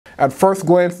At first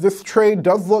glance, this trade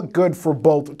does look good for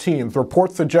both teams.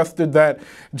 Reports suggested that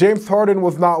James Harden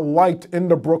was not liked in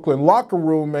the Brooklyn locker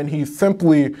room and he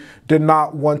simply did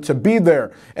not want to be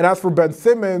there. And as for Ben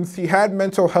Simmons, he had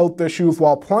mental health issues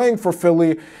while playing for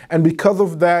Philly, and because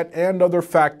of that and other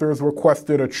factors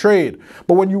requested a trade.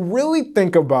 But when you really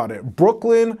think about it,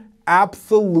 Brooklyn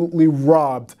absolutely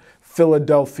robbed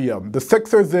Philadelphia. The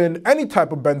Sixers, in any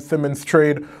type of Ben Simmons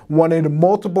trade, wanted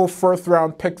multiple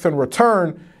first-round picks in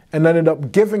return and ended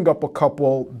up giving up a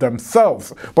couple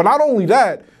themselves. But not only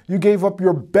that, you gave up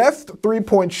your best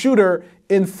three-point shooter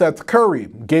in Seth Curry,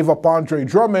 gave up Andre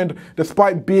Drummond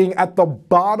despite being at the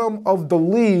bottom of the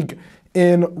league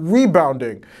in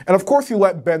rebounding. And of course, you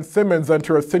let Ben Simmons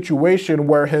enter a situation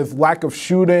where his lack of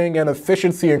shooting and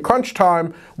efficiency in crunch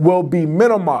time will be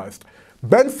minimized.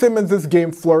 Ben Simmons'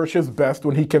 game flourishes best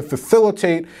when he can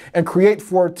facilitate and create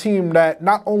for a team that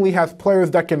not only has players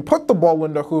that can put the ball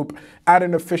in the hoop at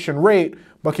an efficient rate,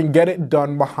 but can get it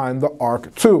done behind the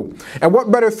arc too. And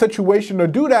what better situation to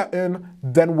do that in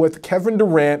than with Kevin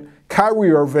Durant, Kyrie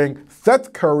Irving,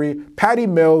 Seth Curry, Patty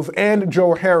Mills, and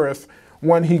Joe Harris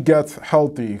when he gets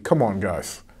healthy. Come on,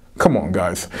 guys. Come on,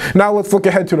 guys. Now let's look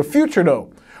ahead to the future,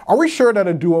 though. Are we sure that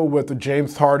a duo with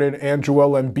James Harden and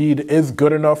Joel Embiid is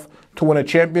good enough to win a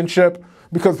championship?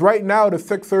 Because right now, the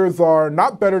Sixers are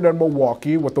not better than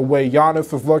Milwaukee, with the way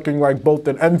Giannis is looking like both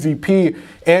an MVP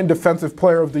and Defensive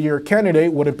Player of the Year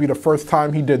candidate. Would it be the first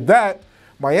time he did that?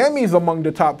 Miami's among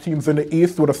the top teams in the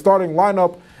East with a starting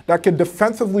lineup that can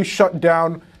defensively shut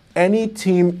down any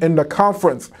team in the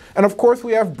conference. And of course,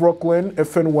 we have Brooklyn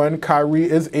if and when Kyrie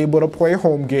is able to play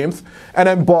home games. And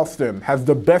then Boston has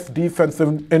the best defense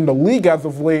in the league as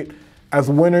of late, as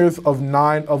winners of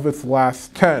 9 of its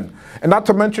last 10. And not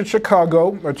to mention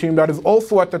Chicago, a team that is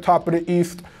also at the top of the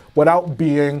East without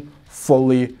being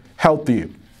fully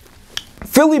healthy.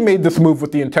 Philly made this move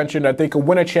with the intention that they could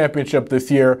win a championship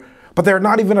this year, but they're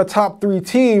not even a top 3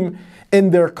 team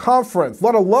in their conference,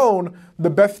 let alone the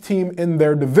best team in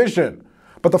their division.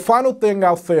 But the final thing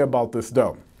I'll say about this,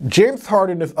 though, James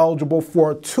Harden is eligible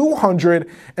for a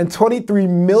 $223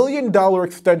 million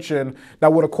extension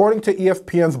that would, according to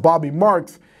ESPN's Bobby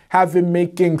Marks, have him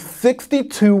making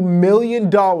 $62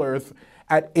 million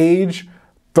at age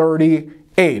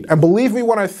 38. And believe me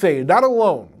when I say, that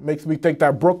alone makes me think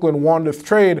that Brooklyn won this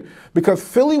trade, because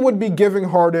Philly would be giving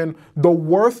Harden the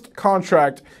worst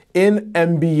contract in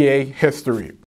NBA history.